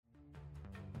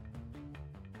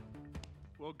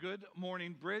Well, good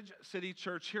morning, Bridge City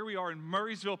Church. Here we are in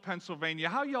Murraysville, Pennsylvania.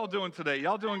 How y'all doing today?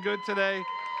 Y'all doing good today?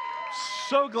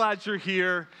 So glad you're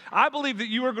here. I believe that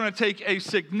you are going to take a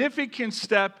significant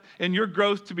step in your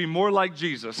growth to be more like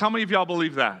Jesus. How many of y'all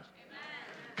believe that?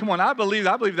 Come on, I believe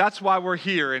that's why we're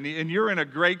here, and you're in a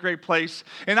great place.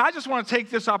 And I just want to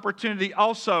take this opportunity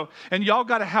also, and y'all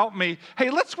got to help me. Hey,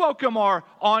 let's welcome our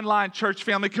online church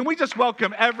family. Can we just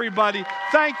welcome everybody?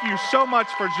 Thank you so much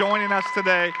for joining us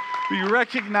today. We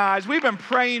recognize we've been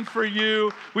praying for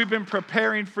you, we've been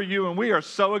preparing for you, and we are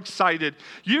so excited.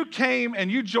 You came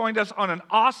and you joined us on an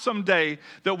awesome day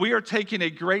that we are taking a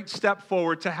great step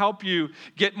forward to help you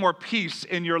get more peace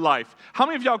in your life. How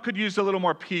many of y'all could use a little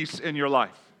more peace in your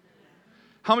life?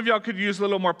 How many of y'all could use a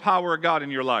little more power of God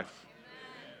in your life?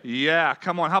 Amen. Yeah,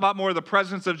 come on. How about more of the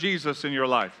presence of Jesus in your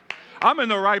life? I'm in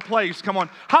the right place. Come on.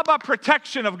 How about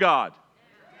protection of God?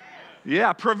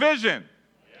 Yeah, provision.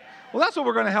 Well, that's what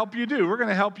we're going to help you do. We're going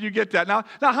to help you get that. Now,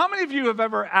 how many of you have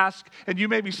ever asked and you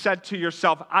maybe said to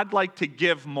yourself, I'd like to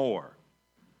give more?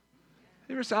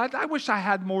 You ever said, I wish I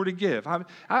had more to give.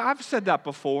 I've said that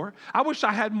before. I wish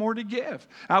I had more to give.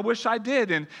 I wish I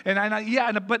did.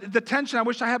 But the tension, I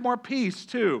wish I had more peace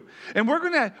too. And we're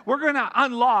gonna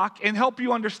unlock and help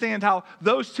you understand how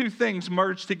those two things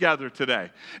merge together today.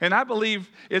 And I believe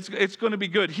it's going to be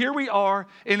good. Here we are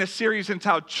in a series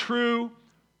entitled True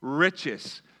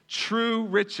Riches. True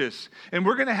riches. And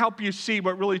we're going to help you see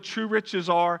what really true riches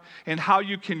are and how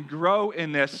you can grow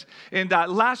in this. And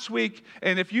last week,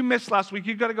 and if you missed last week,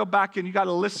 you got to go back and you got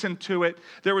to listen to it.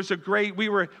 There was we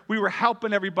were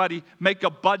helping everybody make a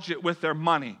budget with their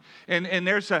money. And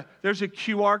there's a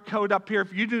QR code up here.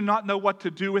 If you do not know what to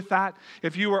do with that,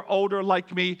 if you are older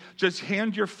like me, just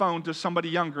hand your phone to somebody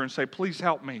younger and say, please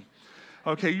help me.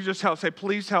 Okay, you just say,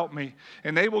 please help me.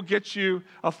 And they will get you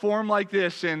a form like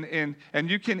this, and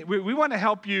you can, we want to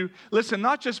help you, listen,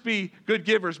 not just be good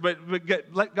givers, but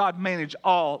let God manage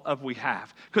all of we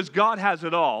have. Because God has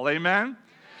it all, amen?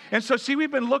 And so, see, we've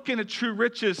been looking at true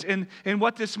riches and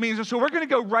what this means. And so we're going to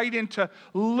go right into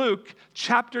Luke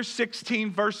chapter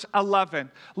 16, verse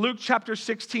 11. Luke chapter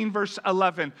 16, verse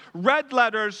 11. Red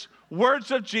letters,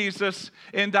 words of Jesus.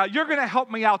 And you're going to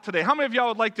help me out today. How many of y'all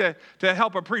would like to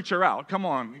help a preacher out? Come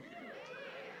on.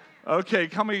 Okay,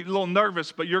 come a little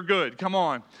nervous, but you're good. Come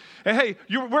on. And hey,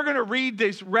 we're going to read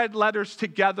these red letters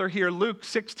together here. Luke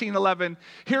 16, 11.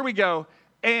 Here we go.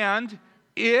 And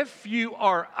if you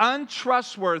are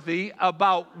untrustworthy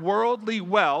about worldly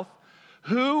wealth,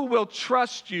 who will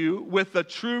trust you with the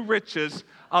true riches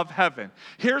of heaven?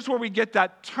 Here's where we get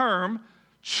that term,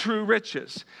 true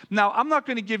riches. Now, I'm not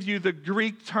going to give you the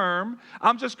Greek term.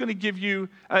 I'm just going to give you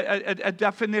a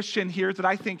definition here that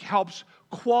I think helps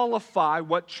qualify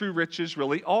what true riches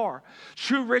really are.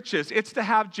 True riches, it's to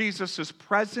have Jesus'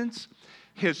 presence,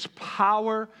 His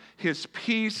power, His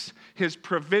peace, His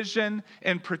provision,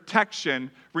 and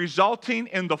protection, resulting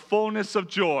in the fullness of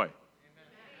joy. Amen.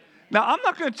 Now, I'm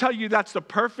not going to tell you that's the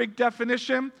perfect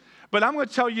definition, but I'm going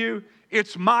to tell you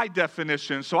it's my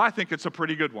definition, so I think it's a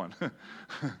pretty good one.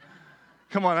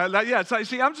 Come on, I'm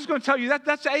just going to tell you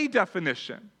that's a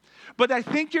definition. But I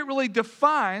think it really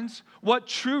defines what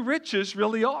true riches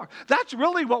really are. That's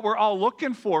really what we're all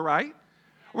looking for, right?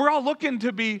 We're all looking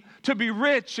to be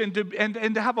rich and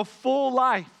to have a full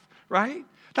life, right?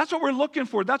 That's what we're looking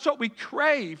for. That's what we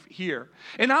crave here.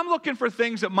 And I'm looking for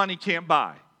things that money can't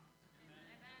buy.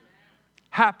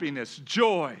 Happiness,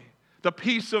 joy, the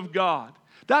peace of God.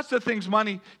 That's the things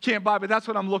money can't buy, but that's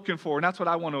what I'm looking for, and that's what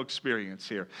I want to experience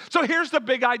here. So here's the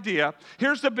big idea.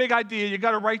 Here's the big idea. You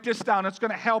got to write this down. It's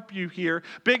going to help you here.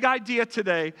 Big idea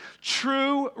today.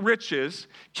 True riches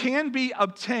can be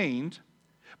obtained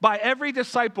by every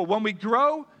disciple. When we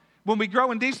grow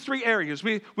in these three areas,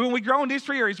 we grow in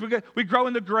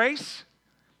the grace,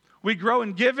 we grow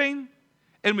in giving,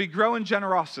 and we grow in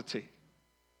generosity.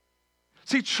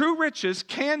 See, true riches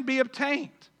can be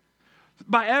obtained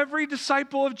by every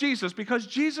disciple of Jesus, because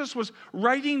Jesus was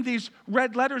writing these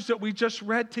red letters that we just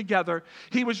read together.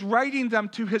 He was writing them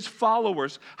to His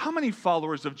followers. How many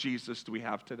followers of Jesus do we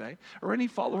have today? Or any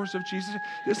followers of Jesus?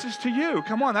 This is to you.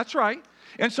 Come on, that's right.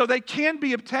 And so they can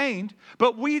be obtained,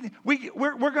 but we're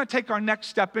going to take our next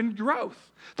step in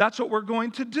growth. That's what we're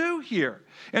going to do here.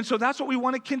 And so that's what we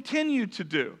want to continue to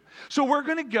do. So we're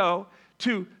going to go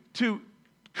to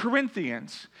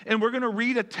Corinthians, and we're going to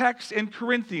read a text in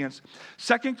Corinthians,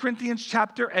 2 Corinthians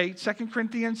chapter 8, 2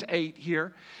 Corinthians 8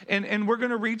 here, and we're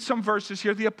going to read some verses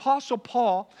here. The Apostle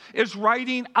Paul is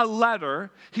writing a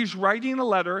letter. He's writing a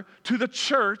letter to the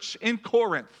church in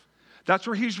Corinth. That's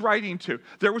where he's writing to.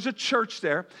 There was a church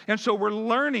there, and so we're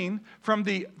learning from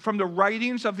the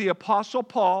writings of the Apostle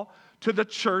Paul to the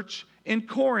church in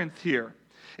Corinth here.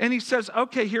 And he says,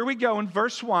 okay, here we go in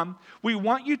verse 1. We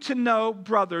want you to know,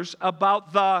 brothers,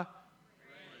 about the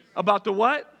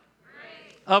what?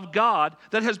 Of God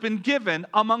that has been given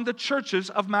among the churches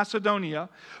of Macedonia.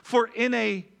 For in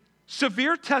a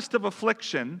severe test of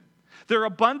affliction, their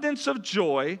abundance of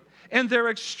joy and their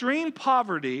extreme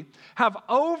poverty have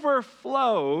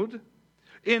overflowed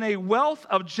in a wealth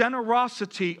of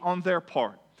generosity on their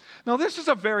part. Now, this is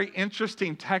a very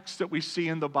interesting text that we see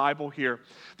in the Bible here.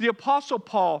 The Apostle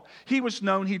Paul, he was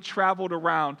known, he traveled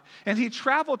around, and he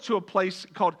traveled to a place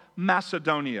called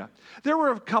Macedonia. There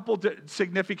were a couple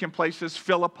significant places,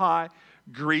 Philippi,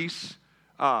 Greece,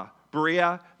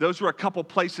 Berea. Those were a couple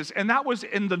places, and that was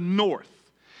in the north.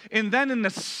 And then in the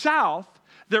south,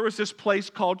 there was this place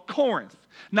called Corinth.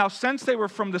 Now, since they were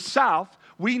from the south,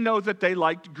 we know that they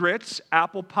liked grits,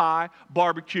 apple pie,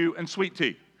 barbecue, and sweet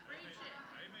tea.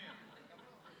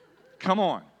 Come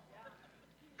on,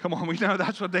 we know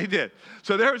that's what they did.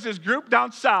 So there was this group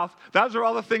down south. Those are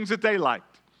all the things that they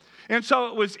liked. And so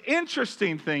it was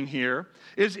interesting thing here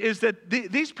is that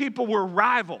these people were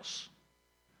rivals.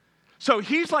 So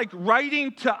he's like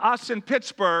writing to us in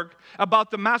Pittsburgh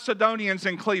about the Macedonians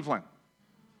in Cleveland.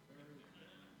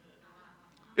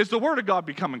 Is the Word of God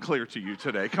becoming clear to you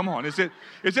today? Come on, is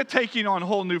it taking on a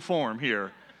whole new form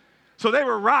here? So they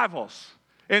were rivals.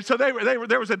 And so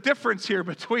there was a difference here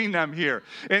between them here.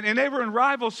 And they were in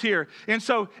rivals here. And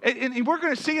so, and we're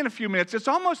going to see in a few minutes, it's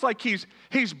almost like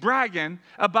he's bragging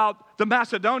about the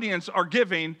Macedonians are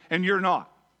giving and you're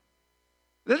not.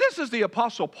 This is the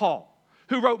Apostle Paul,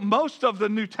 who wrote most of the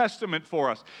New Testament for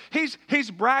us. He's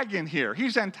bragging here.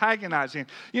 He's antagonizing.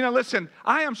 You know, listen,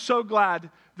 I am so glad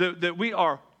that we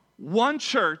are one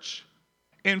church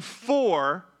in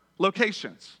 4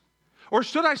 locations. Or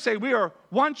should I say we are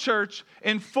one church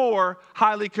in 4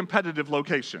 highly competitive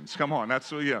locations. Come on,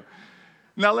 that's, yeah.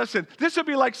 Now listen, this would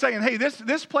be like saying, hey,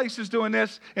 this place is doing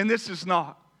this and this is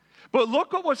not. But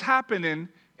look what was happening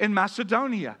in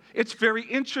Macedonia. It's very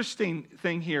interesting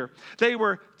thing here. They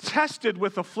were tested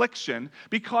with affliction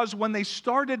because when they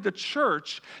started the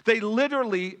church,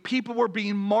 people were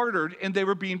being martyred and they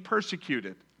were being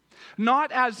persecuted.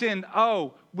 Not as in,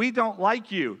 oh, we don't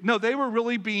like you. No, they were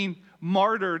really being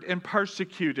martyred and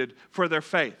persecuted for their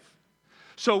faith.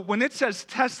 So when it says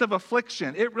test of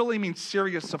affliction, it really means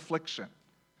serious affliction.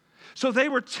 So they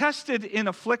were tested in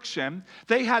affliction.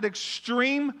 They had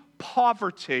extreme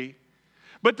poverty,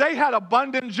 but they had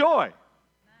abundant joy.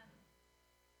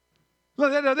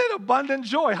 Look, they had abundant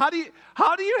joy. How do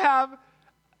you have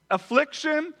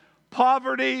affliction,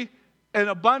 poverty, and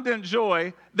abundant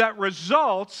joy that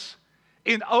results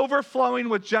in overflowing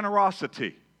with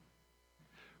generosity?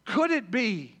 Could it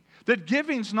be that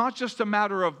giving's not just a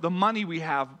matter of the money we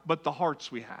have, but the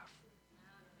hearts we have?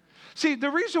 See,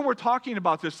 the reason we're talking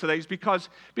about this today is because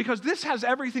this has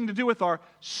everything to do with our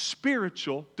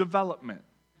spiritual development.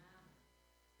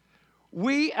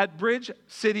 We at Bridge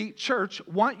City Church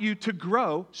want you to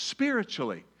grow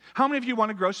spiritually. How many of you want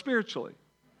to grow spiritually?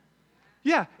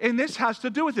 Yeah, and this has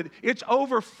to do with it. It's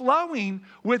overflowing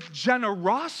with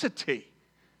generosity.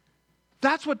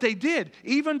 That's what they did,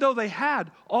 even though they had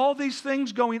all these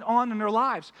things going on in their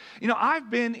lives. You know,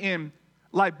 I've been in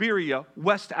Liberia,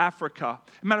 West Africa.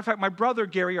 As a matter of fact, my brother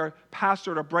Gary, our pastor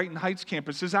at our Brighton Heights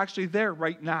campus, is actually there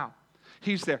right now.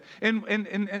 He's there. And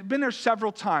been there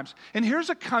several times. And here's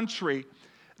a country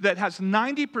that has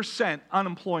 90%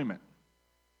 unemployment.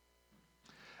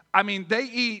 I mean, they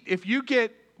eat, if you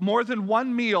get more than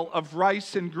 1 meal of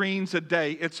rice and greens a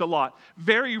day, it's a lot.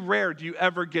 Very rare do you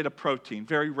ever get a protein.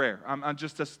 Very rare. I'm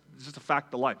just a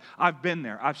fact of life. I've been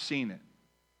there. I've seen it.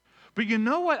 But you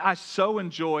know what I so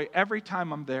enjoy every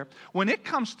time I'm there? When it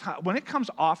comes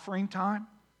offering time,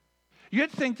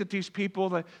 you'd think that these people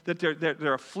that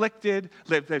they're afflicted,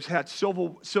 they've had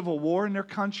civil war in their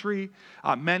country.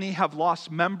 Many have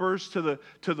lost members to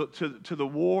the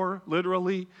war,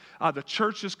 literally. The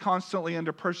church is constantly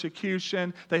under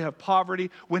persecution. They have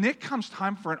poverty. When it comes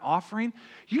time for an offering,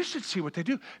 you should see what they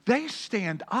do. They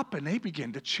stand up and they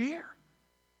begin to cheer.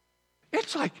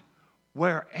 It's like,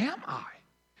 where am I?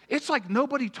 It's like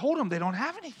nobody told them they don't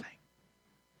have anything.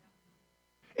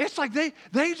 It's like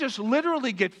they just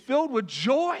literally get filled with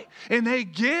joy, and they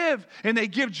give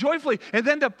joyfully. And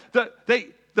then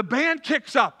the band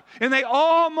kicks up, and they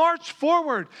all march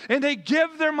forward, and they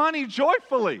give their money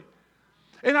joyfully.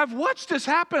 And I've watched this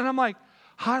happen, and I'm like,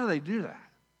 how do they do that?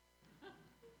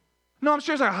 No, I'm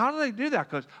serious. Like, how do they do that?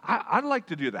 Because I'd like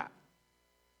to do that.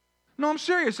 No, I'm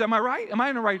serious. Am I right? Am I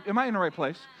in the right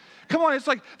place? Come on, it's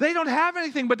like they don't have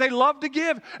anything, but they love to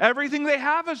give. Everything they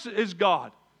have is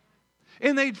God.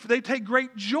 And they take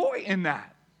great joy in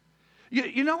that.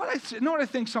 You know what I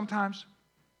think sometimes?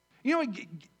 You know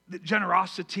what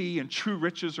generosity and true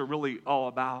riches are really all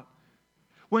about?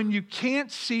 When you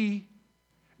can't see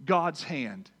God's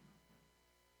hand,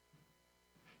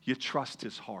 you trust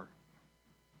his heart.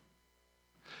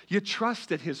 You trust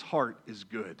that his heart is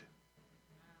good.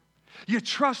 You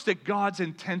trust that God's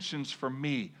intentions for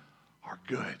me are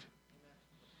good.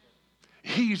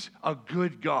 He's a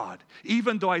good God,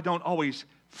 even though I don't always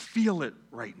feel it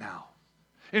right now.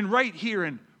 And right here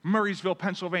in Murrysville,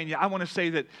 Pennsylvania, I want to say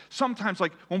that sometimes,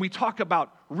 like when we talk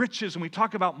about riches and we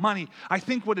talk about money, I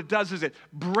think what it does is it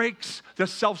breaks the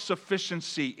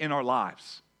self-sufficiency in our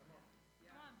lives.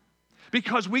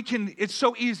 Because it's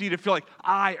so easy to feel like,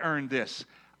 I earned this,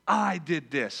 I did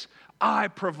this, I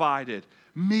provided,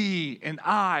 me and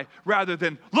I, rather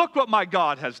than, look what my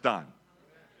God has done.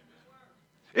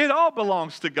 It all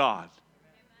belongs to God.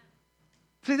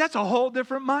 See, that's a whole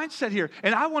different mindset here.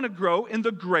 And I want to grow in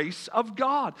the grace of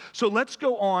God. So let's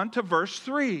go on to verse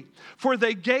 3. For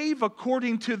they gave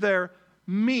according to their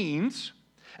means,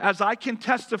 as I can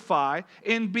testify,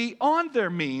 and beyond their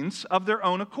means of their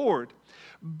own accord,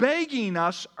 begging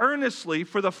us earnestly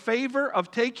for the favor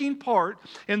of taking part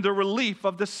in the relief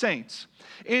of the saints.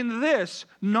 In this,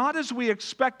 not as we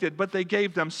expected, but they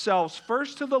gave themselves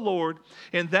first to the Lord,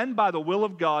 and then by the will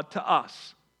of God to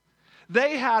us.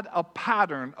 They had a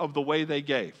pattern of the way they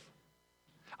gave.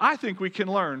 I think we can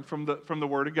learn from the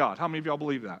Word of God. How many of y'all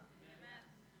believe that? Amen.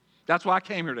 That's why I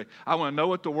came here today. I want to know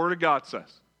what the Word of God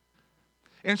says.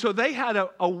 And so they had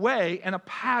a way and a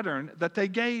pattern that they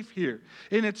gave here.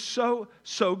 And it's so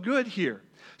good here.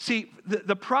 See,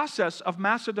 the process of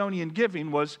Macedonian giving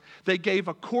was they gave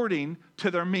according to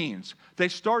their means. They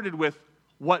started with,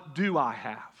 what do I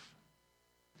have?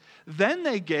 Then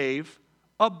they gave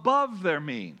above their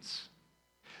means.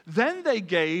 Then they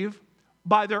gave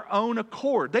by their own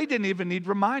accord. They didn't even need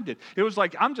reminded. It was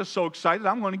like, I'm just so excited,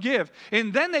 I'm going to give.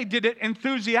 And then they did it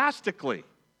enthusiastically,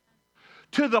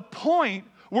 to the point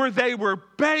where they were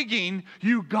begging,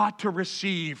 you got to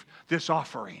receive this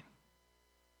offering.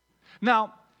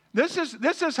 Now, this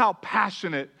is how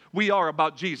passionate we are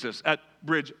about Jesus at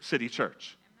Bridge City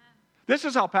Church. Amen. This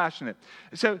is how passionate.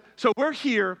 So we're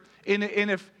here, and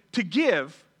if to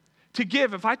give,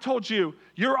 if I told you,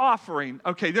 your offering,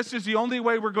 okay, this is the only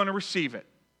way we're going to receive it.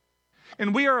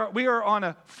 And we are on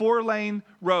a 4-lane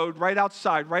road right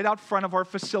outside, right out front of our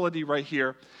facility right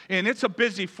here, and it's a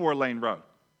busy 4-lane road.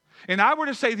 And I were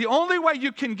to say the only way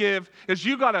you can give is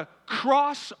you got to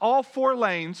cross all 4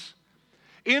 lanes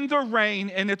in the rain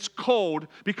and it's cold,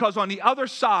 because on the other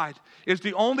side is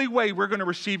the only way we're going to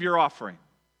receive your offering.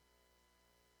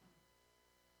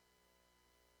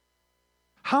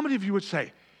 How many of you would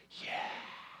say, yeah?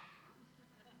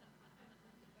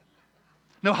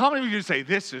 No, how many of you would say,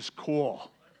 this is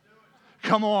cool?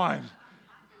 Come on.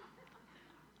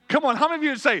 Come on, how many of you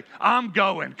would say, I'm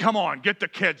going. Come on, get the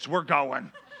kids, we're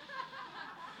going.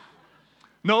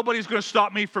 Nobody's going to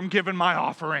stop me from giving my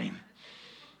offering.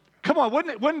 Come on,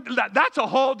 that's a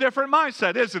whole different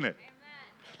mindset, isn't it?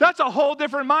 Amen. That's a whole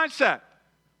different mindset.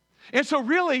 And so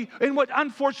really, and what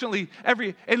unfortunately,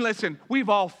 and listen, we've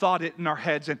all thought it in our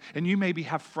heads, and you maybe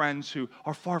have friends who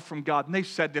are far from God, and they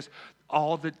said this,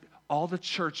 all the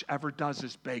church ever does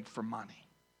is beg for money.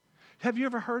 Have you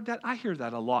ever heard that? I hear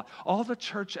that a lot. All the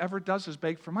church ever does is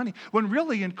beg for money. When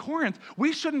really in Corinth,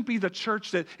 we shouldn't be the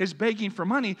church that is begging for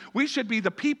money. We should be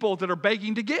the people that are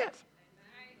begging to give. Amen.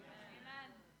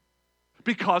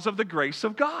 Because of the grace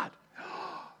of God.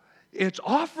 It's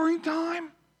offering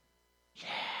time? Yeah.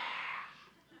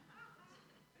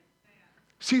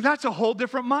 See, that's a whole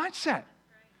different mindset.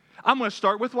 I'm going to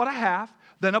start with what I have,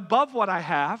 then above what I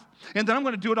have, and then I'm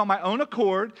going to do it on my own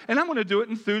accord, and I'm going to do it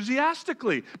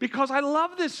enthusiastically because I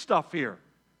love this stuff here.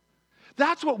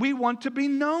 That's what we want to be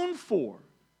known for.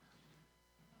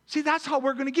 See, that's how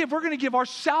we're going to give. We're going to give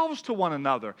ourselves to one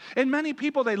another. And many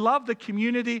people, they love the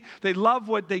community. They love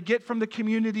what they get from the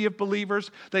community of believers.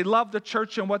 They love the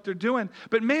church and what they're doing.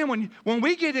 But man, when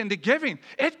we get into giving,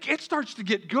 it starts to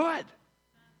get good.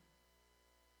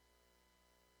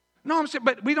 No, I'm saying,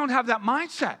 but we don't have that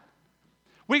mindset.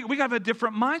 We have a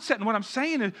different mindset. And what I'm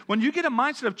saying is, when you get a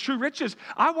mindset of true riches,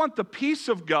 I want the peace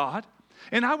of God,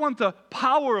 and I want the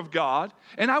power of God,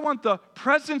 and I want the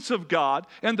presence of God,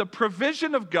 and the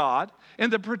provision of God,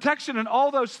 and the protection, and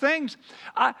all those things.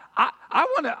 I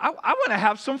want to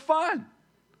have some fun.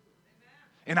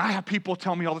 And I have people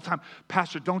tell me all the time,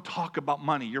 Pastor, don't talk about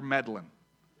money. You're meddling.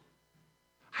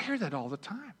 I hear that all the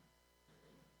time.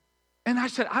 And I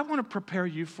said, I want to prepare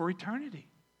you for eternity.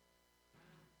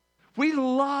 We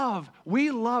love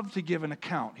to give an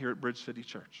account here at Bridge City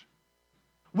Church.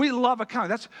 We love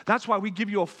accounting. That's why we give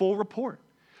you a full report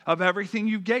of everything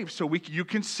you gave, so you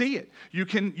can see it. You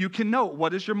can know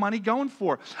what is your money going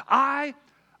for. I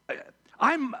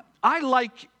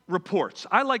like reports.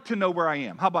 I like to know where I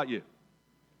am. How about you?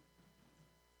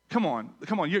 Come on.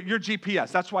 Your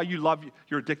GPS. That's why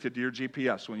you're addicted to your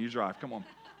GPS when you drive. Come on.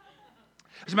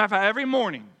 As a matter of fact, every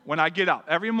morning when I get up,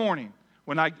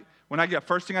 when I get up,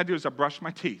 first thing I do is I brush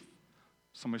my teeth.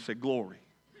 Somebody say glory.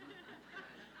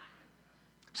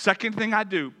 Second thing I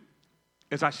do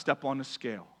is I step on the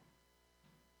scale.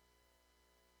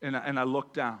 And I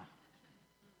look down.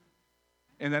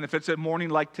 And then if it's a morning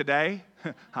like today,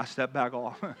 I step back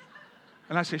off.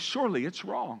 And I say, surely it's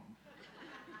wrong.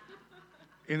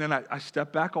 And then I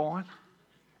step back on,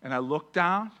 and I look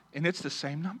down, and it's the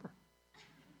same number.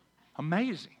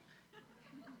 Amazing.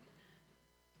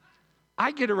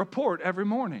 I get a report every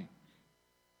morning.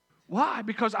 Why?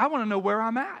 Because I want to know where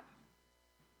I'm at.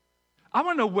 I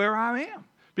want to know where I am.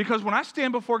 Because when I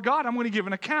stand before God, I'm going to give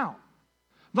an account.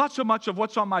 Not so much of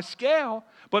what's on my scale,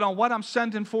 but on what I'm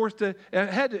sending forth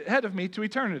ahead of me to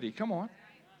eternity. Come on.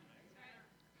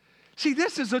 See,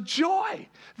 this is a joy.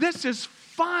 This is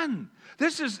fun.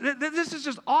 This is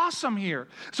just awesome here.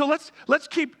 So let's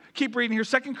keep reading here.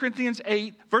 2 Corinthians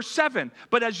 8, verse 7.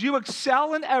 But as you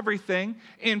excel in everything,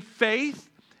 in faith,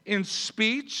 in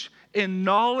speech, in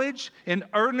knowledge, in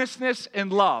earnestness, in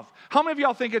love. How many of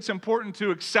y'all think it's important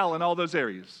to excel in all those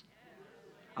areas?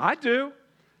 I do.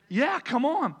 Yeah, come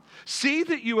on. See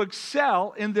that you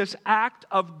excel in this act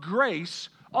of grace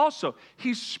also.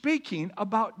 He's speaking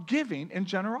about giving and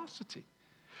generosity.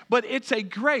 But it's a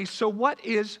grace. So what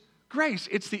is grace?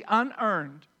 It's the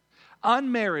unearned,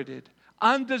 unmerited,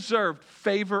 undeserved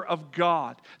favor of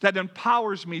God that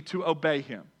empowers me to obey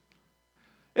Him.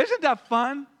 Isn't that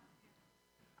fun?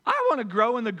 I want to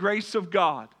grow in the grace of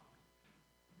God.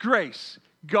 Grace,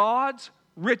 God's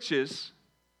riches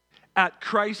at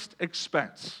Christ's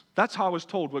expense. That's how I was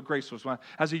told what grace was.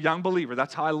 As a young believer,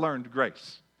 that's how I learned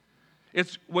grace.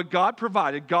 It's what God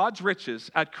provided, God's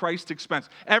riches at Christ's expense.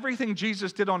 Everything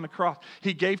Jesus did on the cross,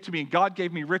 He gave to me, and God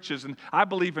gave me riches, and I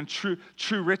believe in true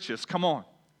riches. Come on.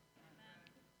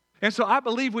 And so I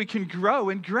believe we can grow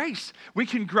in grace. We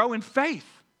can grow in faith.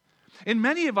 And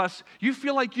many of us, you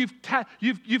feel like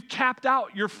you've capped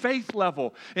out your faith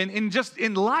level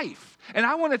in life. And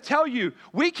I want to tell you,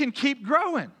 we can keep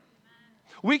growing.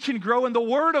 We can grow in the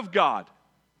Word of God.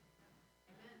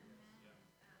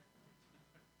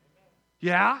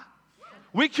 Yeah?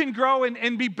 We can grow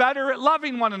and be better at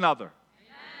loving one another.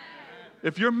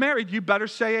 If you're married, you better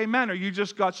say amen, or you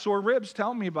just got sore ribs.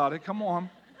 Tell me about it. Come on.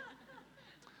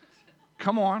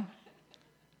 Come on.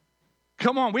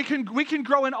 Come on. We can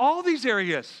grow in all these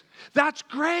areas. That's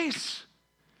grace.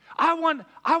 I want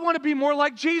to be more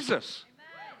like Jesus.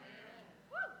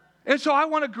 And so I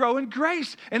want to grow in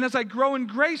grace. And as I grow in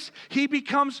grace, He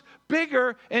becomes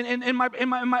bigger, and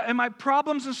my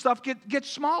problems and stuff get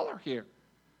smaller here.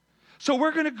 So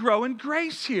we're going to grow in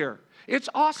grace here. It's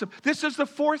awesome. This is the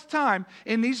fourth time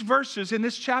in these verses, in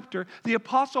this chapter, the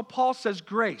Apostle Paul says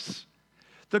grace.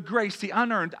 The grace, the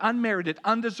unearned, unmerited,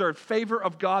 undeserved favor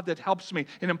of God that helps me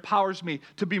and empowers me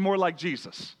to be more like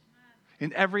Jesus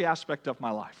in every aspect of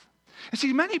my life. And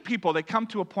see, many people, they come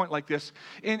to a point like this,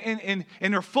 and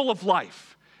they're full of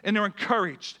life, and they're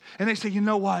encouraged, and they say, you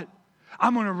know what?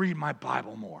 I'm going to read my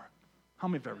Bible more. How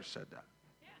many have ever said that?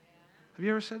 Have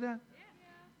you ever said that?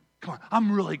 Come on,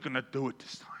 I'm really going to do it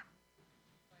this time.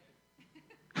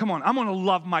 Come on, I'm going to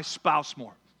love my spouse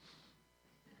more.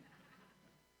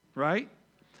 Right?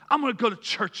 I'm going to go to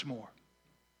church more.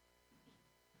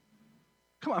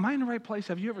 Come on, am I in the right place?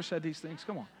 Have you ever said these things?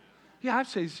 Come on. Yeah, I've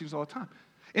said these things all the time.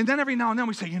 And then every now and then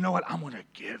we say, you know what? I'm going to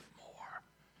give more.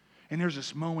 And there's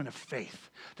this moment of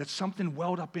faith that something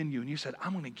welled up in you, and you said,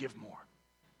 I'm going to give more.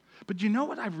 But you know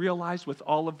what I've realized with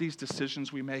all of these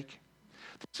decisions we make?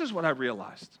 This is what I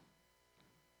realized.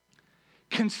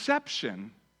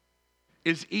 Conception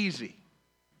is easy,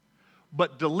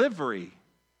 but delivery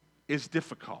is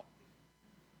difficult.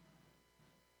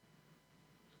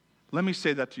 Let me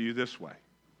say that to you this way.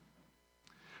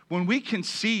 When we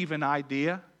conceive an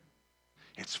idea,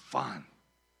 it's fun.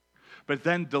 But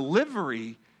then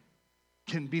delivery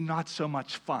can be not so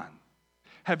much fun.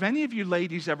 Have any of you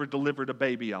ladies ever delivered a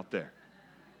baby out there?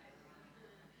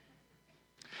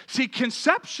 See,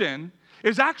 conception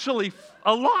is actually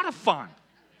a lot of fun.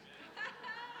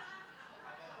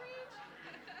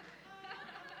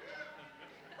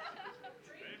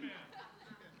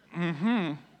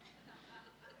 Mm-hmm.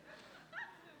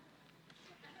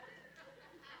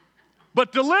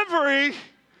 But delivery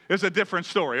is a different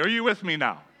story. Are you with me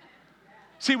now?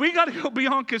 See, we got to go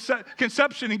beyond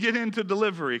conception and get into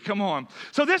delivery. Come on.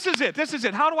 So this is it. This is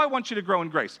it. How do I want you to grow in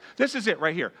grace? This is it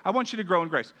right here. I want you to grow in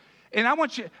grace. And I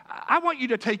want you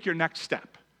to take your next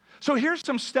step. So here's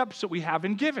some steps that we have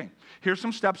in giving. Here's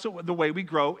some steps of the way we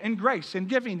grow in grace in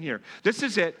giving here. This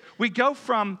is it. We go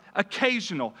from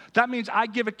occasional. That means I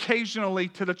give occasionally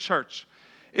to the church.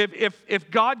 If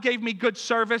God gave me good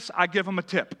service, I give him a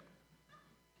tip.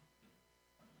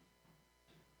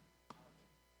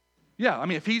 Yeah, I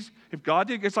mean, if God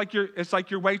did, it's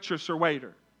like your waitress or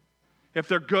waiter. If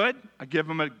they're good, I give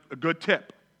them a good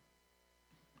tip.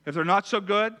 If they're not so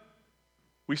good,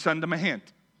 we send them a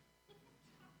hint.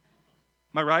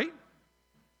 Am I right?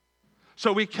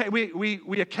 So we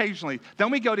occasionally,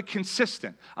 then we go to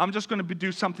consistent. I'm just going to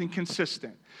do something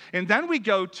consistent. And then we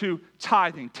go to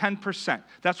tithing, 10%.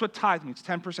 That's what tithe means,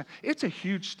 10%. It's a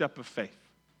huge step of faith.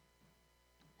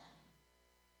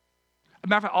 As a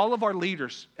matter of fact, all of our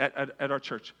leaders at our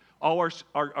church, all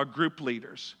our group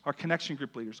leaders, our connection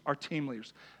group leaders, our team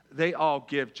leaders, they all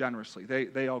give generously.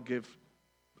 They all give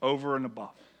over and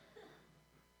above.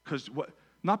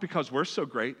 Not because we're so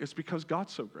great, it's because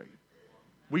God's so great.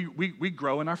 We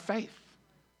grow in our faith.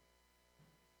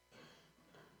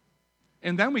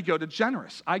 And then we go to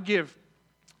generous. I give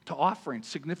to offerings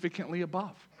significantly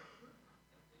above.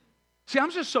 See,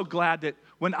 I'm just so glad that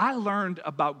when I learned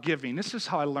about giving, this is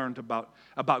how I learned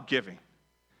about giving.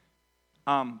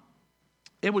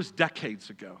 It was decades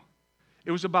ago.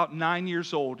 It was about 9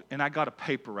 years old, and I got a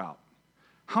paper out.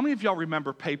 How many of y'all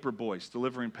remember paper boys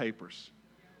delivering papers?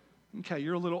 Okay,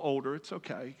 you're a little older. It's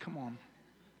okay. Come on.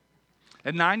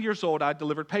 At 9 years old, I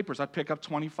delivered papers. I'd pick up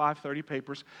 25, 30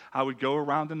 papers. I would go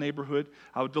around the neighborhood.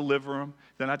 I would deliver them.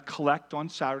 Then I'd collect on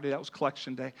Saturday. That was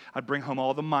collection day. I'd bring home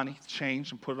all the money,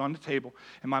 change, and put it on the table.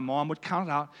 And my mom would count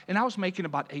it out. And I was making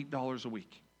about $8 a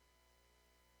week.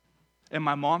 And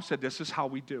my mom said, this is how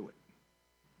we do it.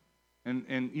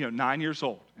 And 9 years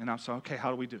old. And I said, okay,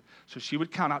 how do we do it? So she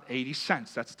would count out 80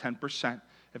 cents. That's 10%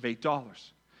 of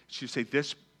 $8. She'd say,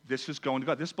 this is going to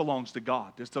God. This belongs to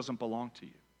God. This doesn't belong to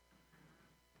you.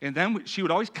 And then she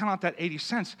would always count out that 80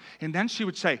 cents. And then she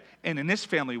would say, and in this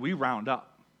family, we round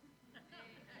up.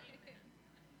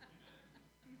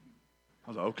 I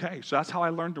was like, okay. So that's how I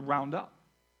learned to round up.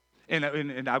 And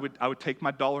I would take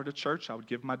my dollar to church. I would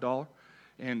give my dollar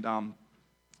and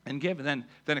give. And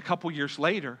then a couple years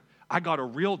later, I got a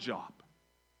real job.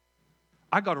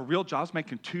 I was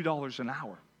making $2 an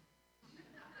hour.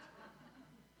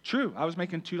 True, I was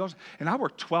making $2. And I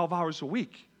worked 12 hours a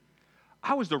week.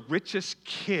 I was the richest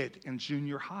kid in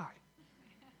junior high.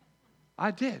 I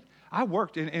did. I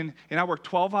worked, and I worked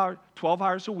 12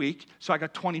 hours a week, so I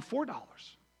got $24.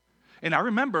 And I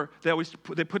remember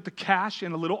they put the cash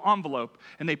in a little envelope,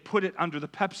 and they put it under the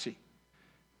Pepsi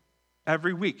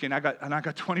every week. And I got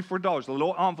 $24, a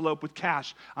little envelope with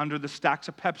cash under the stacks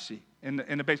of Pepsi in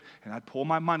the base. And I'd pull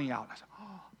my money out. I said,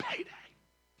 oh, payday.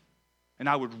 And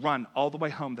I would run all the way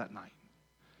home that night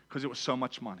because it was so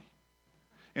much money.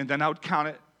 And then I would count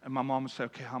it, and my mom would say,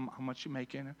 okay, how much you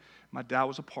making? My dad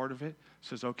was a part of it.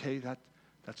 Says, okay,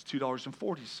 that's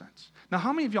 $2.40. Now,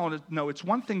 how many of y'all know it's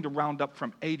one thing to round up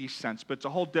from 80 cents, but it's a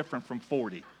whole different from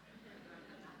 40?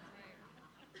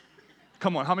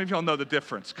 Come on, how many of y'all know the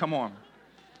difference? Come on.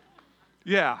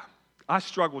 Yeah, I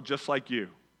struggled just like you.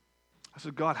 I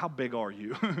said, God, how big are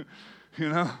you?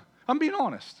 I'm being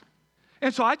honest.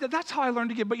 And so that's how I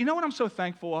learned to give. But you know what I'm so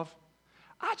thankful of?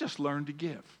 I just learned to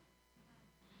give.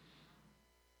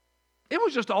 It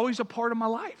was just always a part of my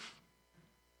life.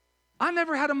 I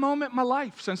never had a moment in my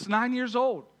life since 9 years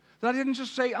old that I didn't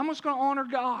just say, I'm just going to honor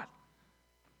God.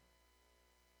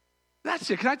 That's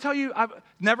it. Can I tell you, I've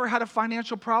never had a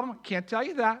financial problem? Can't tell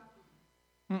you that.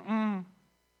 Can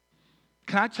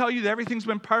I tell you that everything's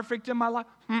been perfect in my life?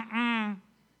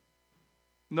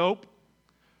 Nope.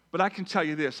 But I can tell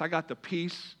you this. I got the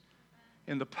peace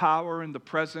and the power and the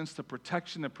presence, the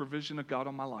protection, the provision of God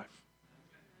on my life.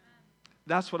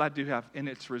 That's what I do have, and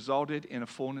it's resulted in a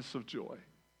fullness of joy.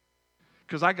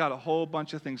 Because I got a whole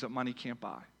bunch of things that money can't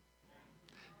buy.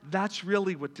 That's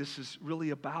really what this is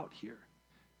really about here.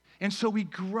 And so we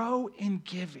grow in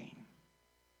giving.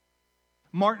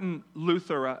 Martin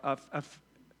Luther, a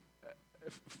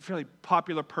fairly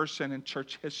popular person in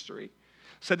church history,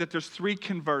 said that there's 3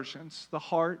 conversions: the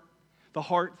heart,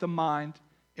 the mind,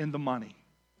 and the money.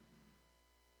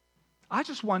 I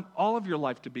just want all of your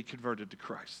life to be converted to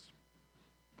Christ.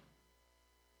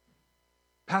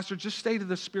 Pastor, just stay to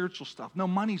the spiritual stuff. No,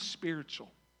 money's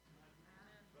spiritual.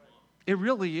 It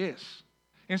really is.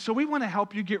 And so we want to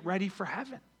help you get ready for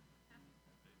heaven.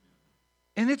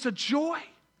 And it's a joy.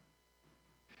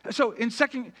 So in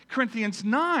 2 Corinthians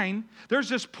 9, there's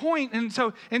this point, and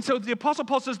so the Apostle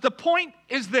Paul says, the point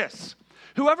is this: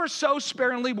 whoever sows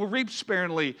sparingly will reap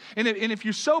sparingly, and if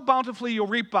you sow bountifully, you'll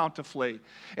reap bountifully.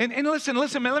 And listen,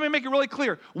 man, let me make it really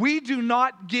clear. We do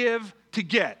not give to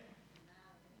get.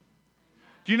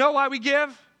 Do you know why we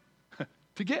give?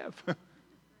 To give.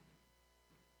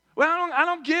 Well, I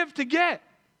don't give to get.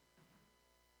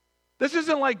 This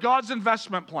isn't like God's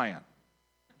investment plan.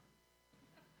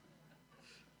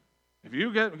 If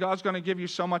you get, God's going to give you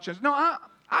so much. No,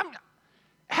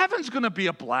 heaven's going to be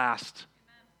a blast.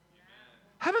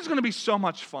 Heaven's going to be so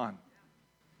much fun.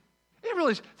 It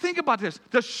really is. Think about this.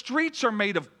 The streets are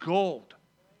made of gold.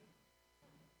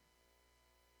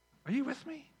 Are you with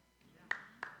me?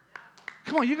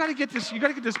 Come on, you got to get this. You got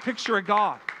to get this picture of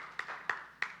God.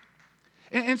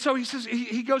 And so he says,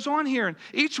 he goes on here, and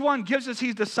each one gives as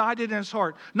he's decided in his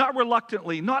heart, not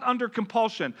reluctantly, not under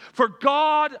compulsion. For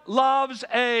God loves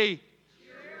a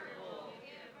cheerful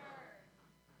giver.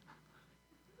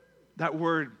 That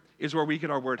word is where we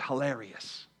get our word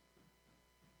hilarious.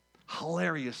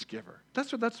 Hilarious giver.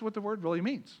 That's what the word really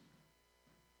means.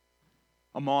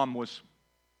 A mom was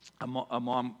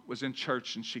in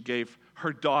church, and she gave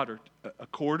her daughter a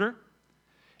quarter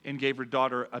and gave her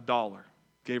daughter $1.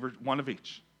 Gave her one of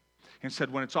each. And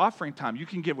said, when it's offering time, you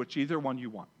can give which either one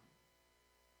you want.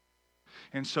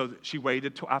 And so she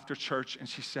waited till after church, and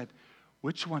she said,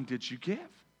 which one did you give?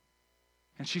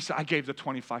 And she said, I gave the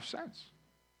 25 cents.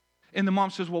 And the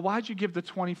mom says, well, why'd you give the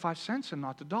 25 cents and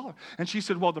not the $1? And she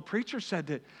said, well, the preacher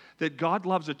said that God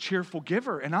loves a cheerful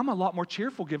giver, and I'm a lot more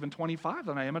cheerful giving 25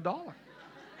 than I am $1.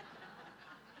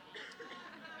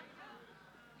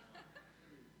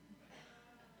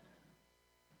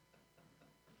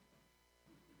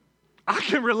 I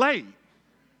can relate.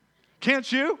 Can't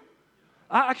you?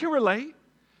 I can relate.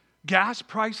 Gas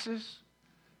prices,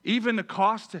 even the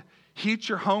cost to heat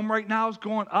your home right now is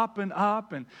going up,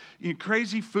 and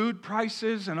crazy food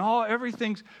prices and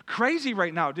everything's crazy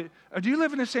right now. Do you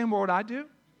live in the same world I do?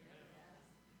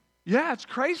 Yeah, it's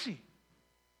crazy.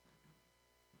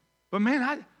 But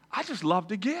man, I just love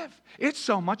to give. It's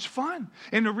so much fun.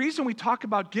 And the reason we talk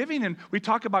about giving and we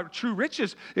talk about true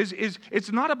riches is it's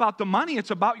not about the money,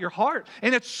 it's about your heart.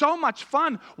 And it's so much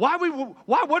fun. Why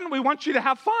wouldn't we want you to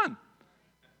have fun?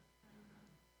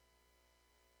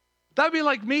 That would be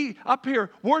like me up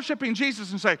here worshiping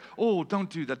Jesus and say, oh, don't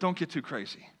do that. Don't get too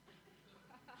crazy.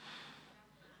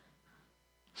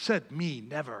 Said me,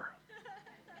 never.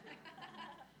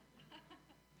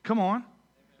 Come on.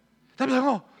 That'd be like,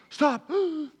 oh, stop.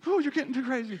 Oh, you're getting too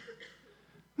crazy.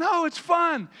 No, it's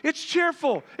fun. It's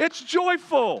cheerful. It's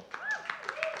joyful.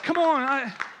 Come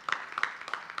on.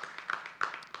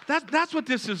 That's what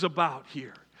this is about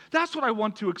here. That's what I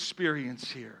want to experience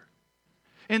here.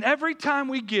 And every time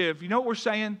we give, you know what we're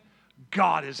saying?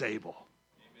 God is able.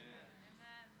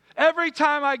 Amen. Every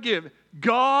time I give,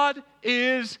 God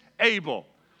is able.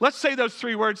 Let's say those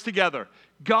three words together.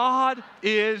 God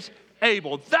is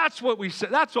able. That's what we say.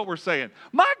 That's what we're saying.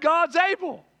 My God's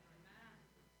able.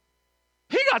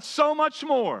 He got so much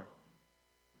more.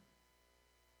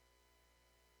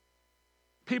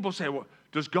 People say, well,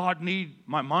 does God need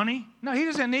my money? No, he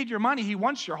doesn't need your money. He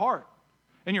wants your heart.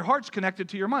 And your heart's connected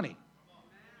to your money.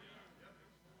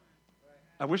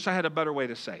 I wish I had a better way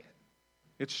to say it.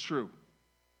 It's true.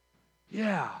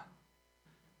 Yeah.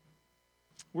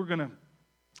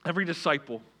 Every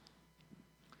disciple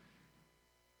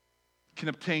can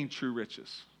obtain true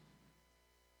riches.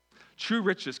 True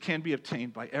riches can be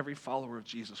obtained by every follower of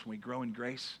Jesus when we grow in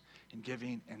grace, in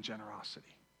giving, and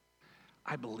generosity.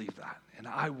 I believe that, and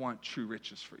I want true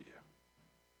riches for you.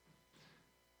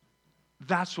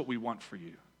 That's what we want for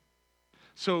you.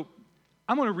 So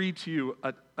I'm going to read to you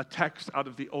a text out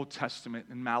of the Old Testament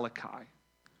in Malachi.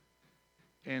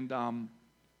 And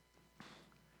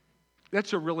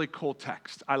that's a really cool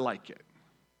text. I like it.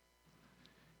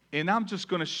 And I'm just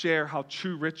going to share how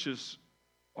true riches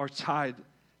are tied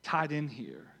in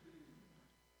here.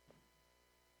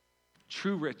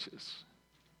 True riches.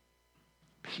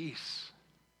 Peace.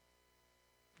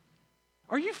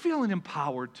 Are you feeling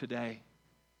empowered today?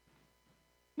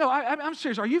 No, I'm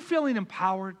serious. Are you feeling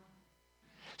empowered?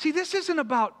 See, this isn't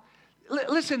about,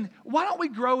 listen, why don't we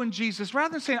grow in Jesus?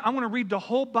 Rather than saying, I'm going to read the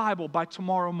whole Bible by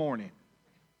tomorrow morning.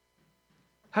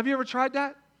 Have you ever tried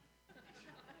that?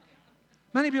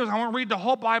 Many people say, I want to read the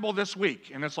whole Bible this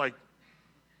week. And it's like,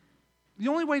 the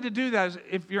only way to do that is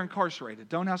if you're incarcerated.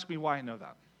 Don't ask me why I know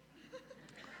that.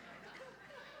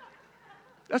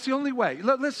 That's the only way.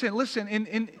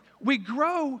 Listen. We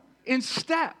grow in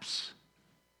steps.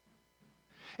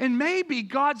 And maybe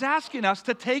God's asking us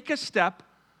to take a step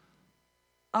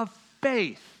of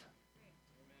faith.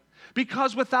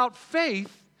 Because without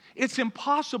faith, it's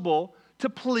impossible to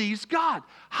please God.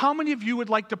 How many of you would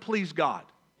like to please God?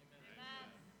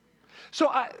 So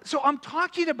I'm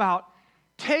talking about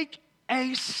take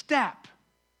a step.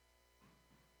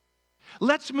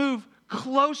 Let's move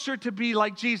closer to be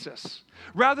like Jesus.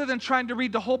 Rather than trying to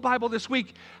read the whole Bible this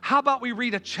week, how about we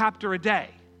read a chapter a day?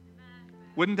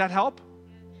 Wouldn't that help?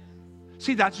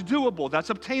 See, that's doable, that's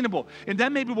obtainable. And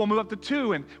then maybe we'll move up to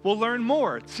 2 and we'll learn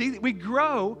more. See, we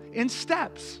grow in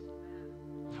steps.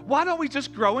 Why don't we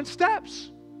just grow in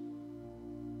steps?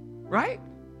 Right?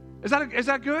 Is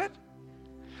that good?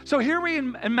 So here we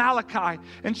in Malachi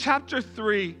in chapter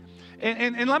 3,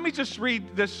 and let me just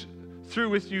read this through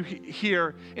with you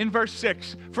here in verse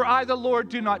 6. For I, the Lord,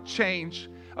 do not change.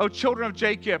 O children of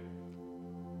Jacob,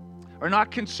 are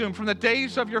not consumed. From the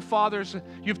days of your fathers,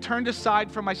 you've turned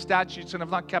aside from my statutes and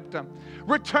have not kept them.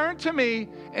 Return to me,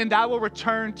 and I will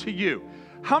return to you.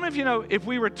 How many of you know if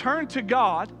we return to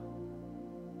God,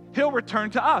 He'll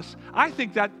return to us? I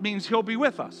think that means He'll be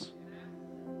with us.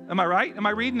 Am I right? Am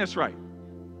I reading this right?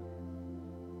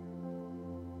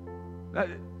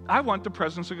 I want the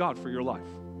presence of God for your life.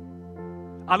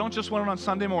 I don't just want it on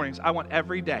Sunday mornings. I want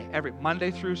every day, every Monday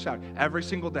through Saturday, every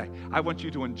single day. I want you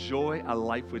to enjoy a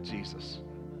life with Jesus.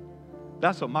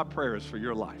 That's what my prayer is for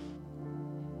your life.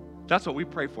 That's what we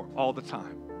pray for all the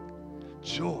time.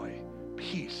 Joy,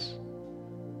 peace.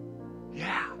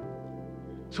 Yeah.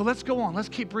 So let's go on. Let's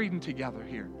keep reading together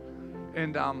here.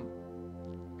 And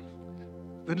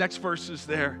the next verse is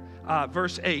there.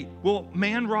 Verse 8. Will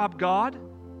man rob God?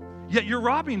 Yet you're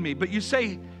robbing me. But you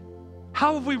say,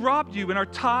 how have we robbed you in our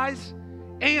tithes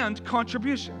and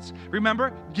contributions?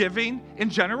 Remember, giving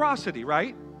and generosity,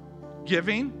 right?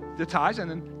 Giving the tithes and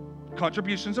then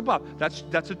contributions above.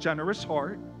 That's a generous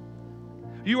heart.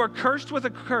 You are cursed with a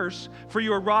curse, for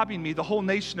you are robbing me, the whole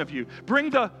nation of you. Bring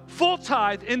the full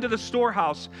tithe into the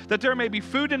storehouse, that there may be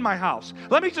food in my house.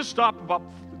 Let me just stop about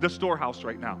the storehouse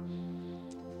right now.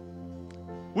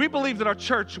 We believe that our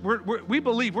church, we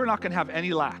believe we're not going to have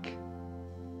any lack.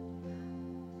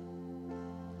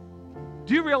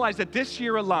 Do you realize that this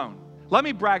year alone, let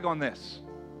me brag on this.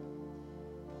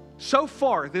 So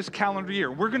far this calendar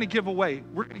year, we're going to give away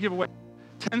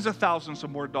tens of thousands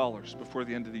of more dollars before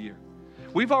the end of the year.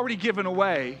 We've already given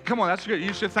away, come on, that's good.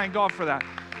 You should thank God for that.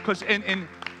 Because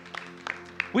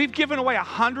we've given away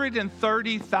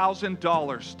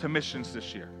 $130,000 to missions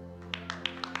this year.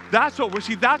 That's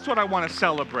what I want to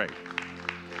celebrate.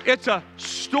 It's a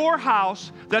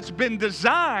storehouse that's been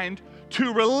designed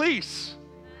to release.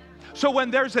 So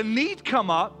when there's a need come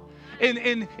up,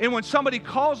 and when somebody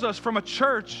calls us from a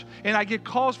church, and I get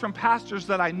calls from pastors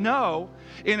that I know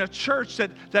in a church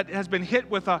that has been hit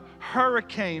with a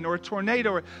hurricane or a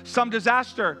tornado or some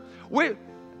disaster, we're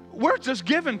just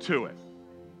given to it.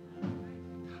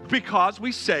 Because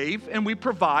we save and we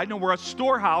provide, and we're a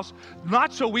storehouse,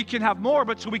 not so we can have more,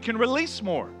 but so we can release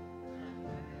more.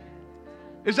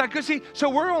 Is that good? See, so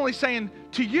we're only saying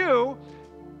to you,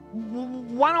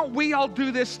 why don't we all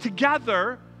do this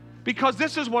together? Because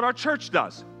this is what our church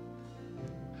does.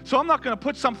 So I'm not going to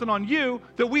put something on you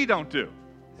that we don't do.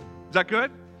 Is that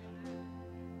good?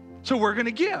 So we're going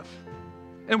to give.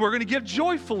 And we're going to give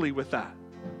joyfully with that.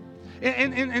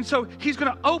 And so He's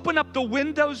going to open up the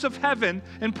windows of heaven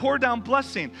and pour down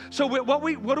blessing. So what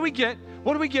do we get?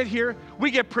 What do we get here? We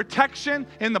get protection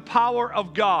in the power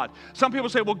of God. Some people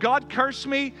say, will God curse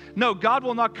me? No, God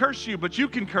will not curse you, but you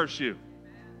can curse you.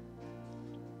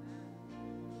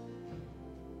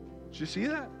 Did you see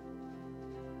that?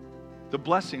 The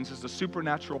blessings is the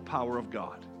supernatural power of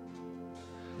God.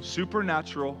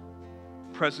 Supernatural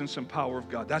presence and power of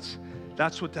God.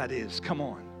 That's what that is. Come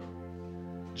on.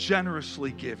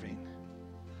 Generously giving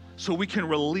so we can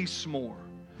release more.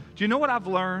 Do you know what I've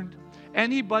learned?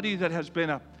 Anybody that has been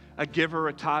a giver,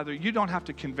 a tither, you don't have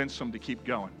to convince them to keep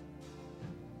going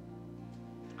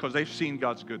because they've seen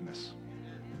God's goodness.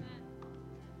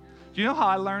 Do you know how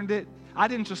I learned it? I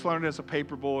didn't just learn it as a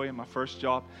paper boy in my first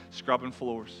job scrubbing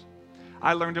floors.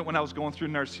 I learned it when I was going through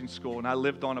nursing school, and I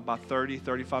lived on about $30,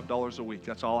 $35 a week.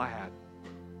 That's all I had.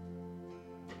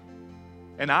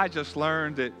 And I just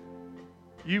learned that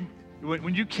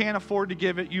when you can't afford to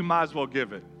give it, you might as well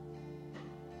give it.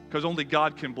 Because only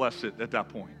God can bless it at that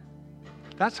point.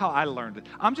 That's how I learned it.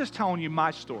 I'm just telling you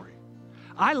my story.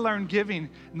 I learned giving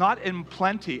not in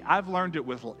plenty. I've learned it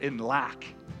in lack.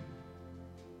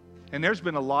 And there's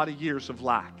been a lot of years of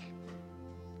lack.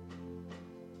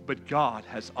 But God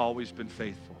has always been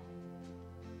faithful.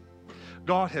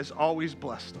 God has always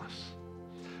blessed us.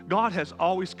 God has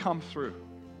always come through.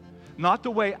 Not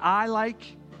the way I like,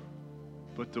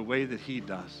 but the way that He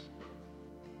does.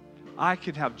 I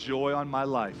can have joy on my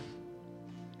life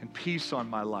and peace on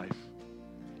my life,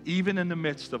 even in the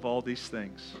midst of all these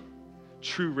things.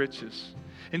 True riches.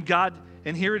 And God,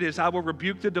 and here it is, I will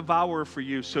rebuke the devourer for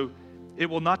you, so it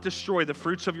will not destroy the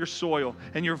fruits of your soil,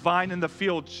 and your vine in the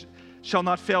field shall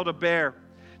not fail to bear.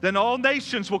 Then all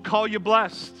nations will call you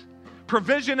blessed.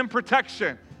 Provision and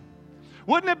protection.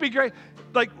 Wouldn't it be great?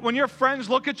 Like when your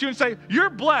friends look at you and say, you're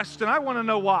blessed, and I want to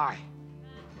know why.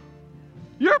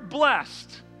 You're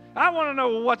blessed. I want to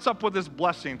know what's up with this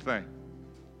blessing thing.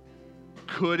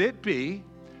 Could it be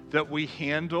that we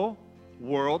handle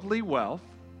worldly wealth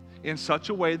in such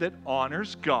a way that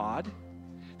honors God,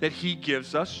 that He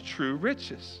gives us true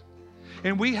riches?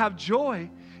 And we have joy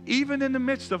even in the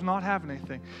midst of not having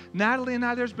anything. Natalie and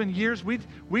I, there's been years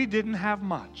we didn't have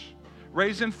much.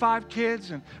 Raising 5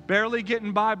 kids and barely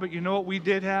getting by, but you know what we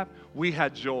did have? We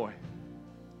had joy.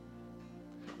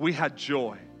 We had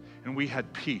joy, and we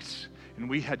had peace, and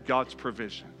we had God's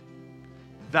provision.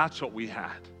 That's what we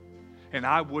had. And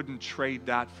I wouldn't trade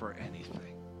that for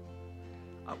anything.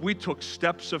 We took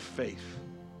steps of faith.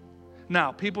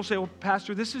 Now, people say, well,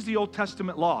 Pastor, this is the Old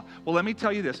Testament law. Well, let me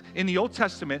tell you this. In the Old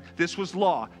Testament, this was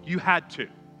law. You had to.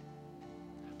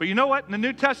 But you know what? In the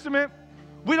New Testament,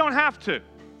 we don't have to.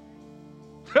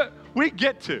 We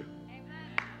get to.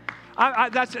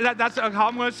 That's how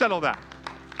I'm going to settle that.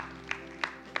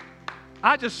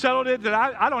 I just settled it that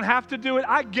I don't have to do it.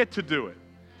 I get to do it.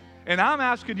 And I'm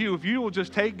asking you, if you will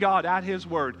just take God at His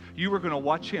word, you are going to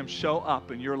watch Him show up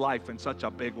in your life in such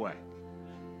a big way.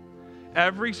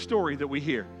 Every story that we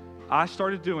hear, I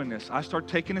started doing this. I started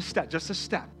taking a step, just a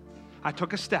step. I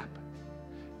took a step.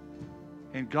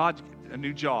 And God, a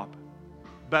new job,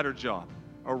 better job,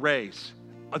 a raise.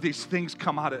 These things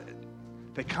come out of,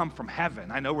 they come from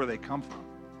heaven. I know where they come from.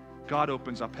 God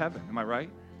opens up heaven. Am I right?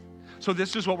 So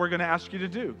this is what we're going to ask you to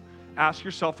do. Ask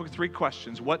yourself 3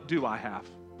 questions. What do I have?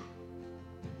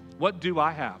 What do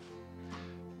I have?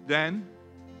 Then,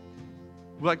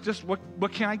 like, just what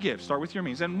can I give? Start with your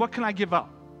means. And what can I give up?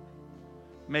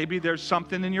 Maybe there's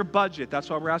something in your budget. That's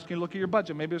why we're asking you to look at your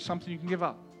budget. Maybe there's something you can give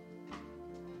up.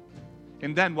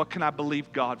 And then, what can I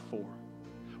believe God for?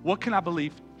 What can I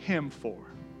believe Him for?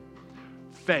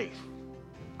 Faith.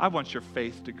 I want your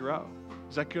faith to grow.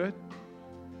 Is that good?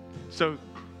 So,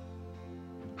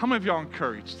 how many of y'all are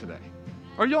encouraged today?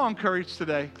 Are y'all encouraged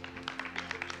today?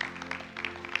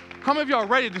 How many of y'all are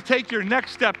ready to take your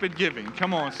next step in giving?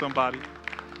 Come on, somebody.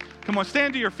 Come on,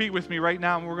 stand to your feet with me right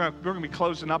now, and we're going to be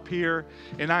closing up here.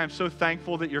 And I am so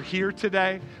thankful that you're here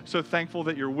today, so thankful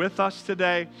that you're with us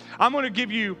today. I'm going to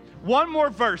give you one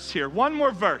more verse here, one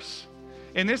more verse.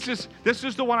 And this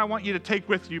is the one I want you to take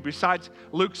with you besides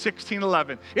Luke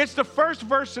 16:11. It's the first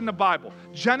verse in the Bible,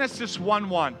 Genesis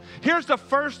 1:1. Here's the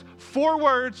first 4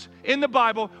 words in the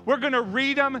Bible. We're going to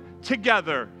read them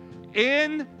together.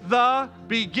 In the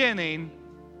beginning,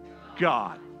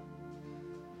 God.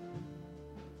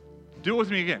 Do it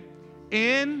with me again.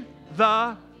 In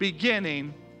the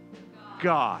beginning,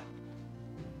 God.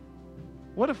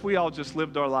 What if we all just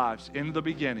lived our lives in the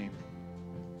beginning?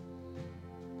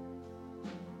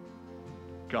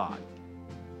 God.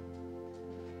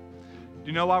 Do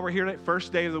you know why we're here today?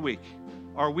 First day of the week.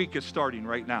 Our week is starting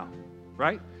right now,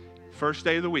 right? First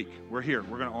day of the week. We're here.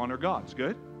 We're going to honor God. It's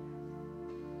good.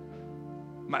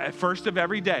 First of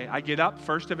every day. I get up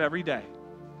first of every day.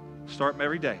 Start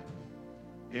every day.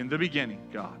 In the beginning,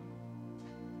 God.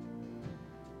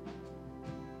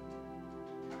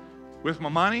 With my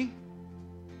money,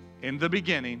 in the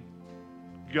beginning,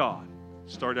 God.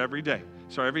 Start every day.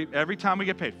 So every time we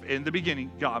get paid, in the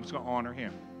beginning, God, I'm just going to honor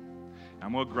Him.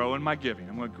 I'm going to grow in my giving.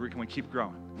 I'm going to keep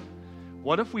growing.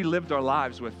 What if we lived our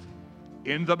lives with,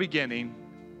 in the beginning,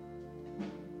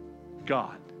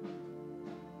 God?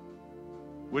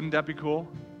 Wouldn't that be cool?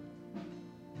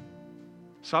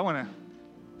 So I want to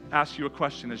ask you a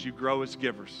question as you grow as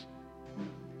givers.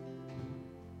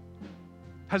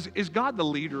 Is God the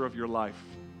leader of your life?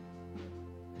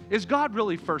 Is God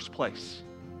really first place?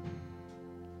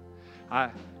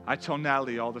 I tell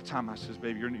Natalie all the time, I says,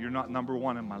 baby, you're not number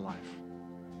 1 in my life.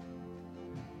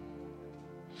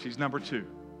 She's number 2.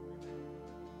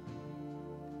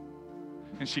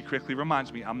 And she quickly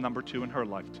reminds me, I'm number 2 in her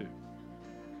life too.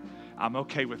 I'm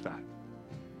okay with that.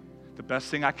 The best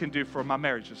thing I can do for my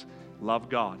marriage is love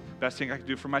God. Best thing I can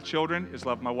do for my children is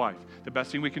love my wife. The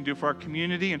best thing we can do for our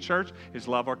community and church is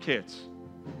love our kids.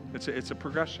 It's a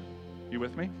progression. You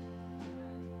with me?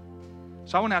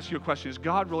 So I want to ask you a question. Is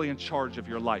God really in charge of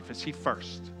your life? Is He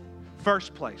first?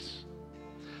 First place.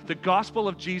 The gospel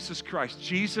of Jesus Christ.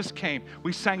 Jesus came.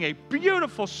 We sang a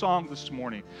beautiful song this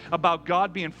morning about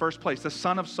God being first place, the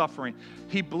Son of Suffering.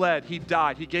 He bled, He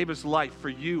died, He gave His life for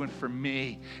you and for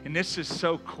me. And this is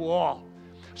so cool,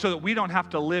 so that we don't have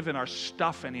to live in our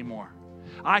stuff anymore.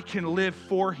 I can live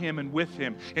for Him and with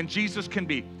Him. And Jesus can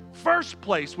be first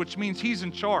place, which means He's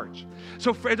in charge.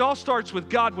 So it all starts with,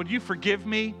 God, would you forgive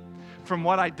me from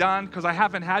what I've done? Because I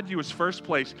haven't had you as first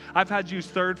place. I've had you as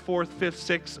third, fourth, fifth,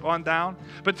 sixth, on down.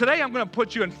 But today I'm going to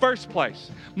put you in first place.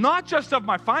 Not just of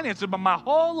my finances, but my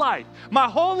whole life. My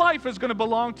whole life is going to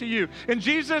belong to you. And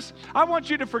Jesus, I want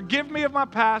you to forgive me of my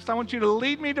past. I want you to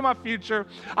lead me to my future.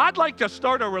 I'd like to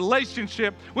start a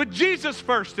relationship with Jesus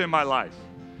first in my life.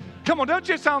 Come on, doesn't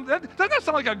that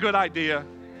sound like a good idea?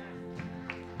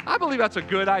 I believe that's a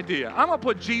good idea. I'm going to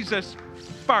put Jesus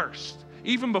first,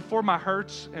 even before my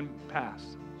hurts and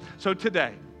past. So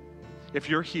today, if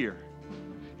you're here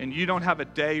and you don't have a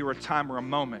day or a time or a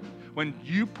moment when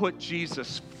you put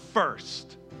Jesus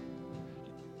first,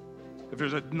 if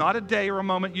there's not a day or a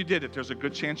moment you did it, there's a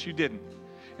good chance you didn't.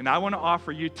 And I want to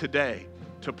offer you today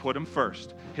to put Him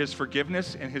first, His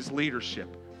forgiveness and His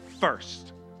leadership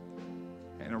first.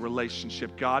 In a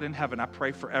relationship. God in heaven, I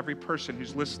pray for every person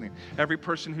who's listening, every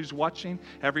person who's watching,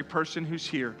 every person who's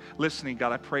here listening.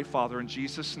 God, I pray, Father, in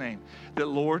Jesus' name, that,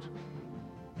 Lord,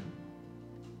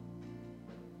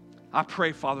 I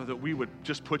pray, Father, that we would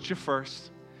just put you first.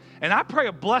 And I pray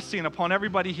a blessing upon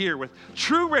everybody here with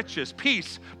true riches,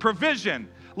 peace, provision,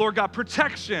 Lord God,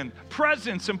 protection,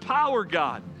 presence, and power,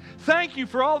 God. Thank you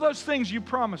for all those things you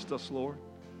promised us, Lord.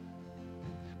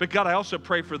 But God, I also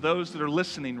pray for those that are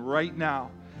listening right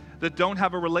now that don't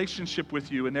have a relationship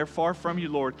with you and they're far from you,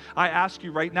 Lord. I ask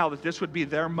you right now that this would be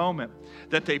their moment,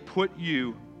 that they put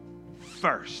you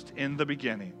first in the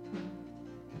beginning.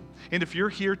 And if you're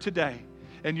here today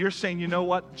and you're saying, you know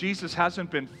what, Jesus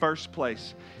hasn't been first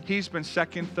place. He's been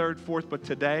second, third, fourth, but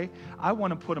today I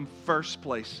want to put Him first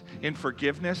place in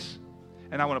forgiveness,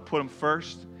 and I want to put Him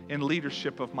first in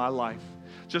leadership of my life.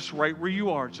 Just right where you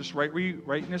are, just right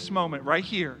in this moment, right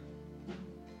here.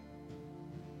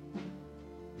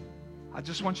 I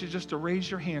just want you just to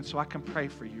raise your hand so I can pray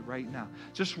for you right now.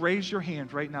 Just raise your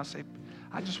hand right now. Say,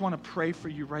 I just want to pray for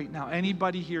you right now.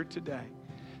 Anybody here today?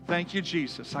 Thank you,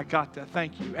 Jesus. I got that.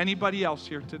 Thank you. Anybody else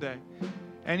here today?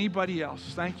 Anybody else?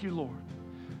 Thank you, Lord.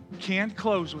 Can't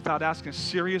close without asking a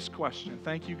serious question.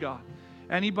 Thank you, God.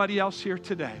 Anybody else here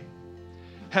today?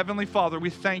 Heavenly Father, we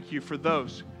thank you for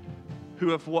those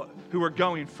who are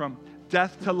going from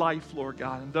death to life, Lord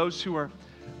God, and those who are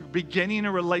beginning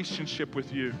a relationship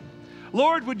with you.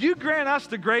 Lord, would you grant us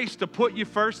the grace to put you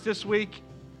first this week?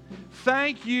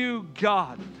 Thank you,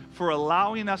 God, for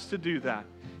allowing us to do that.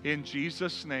 In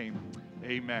Jesus' name,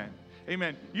 amen.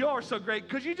 Amen. You all are so great.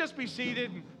 Could you just be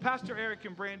seated? And Pastor Eric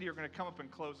and Brandy are going to come up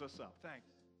and close us up. Thanks.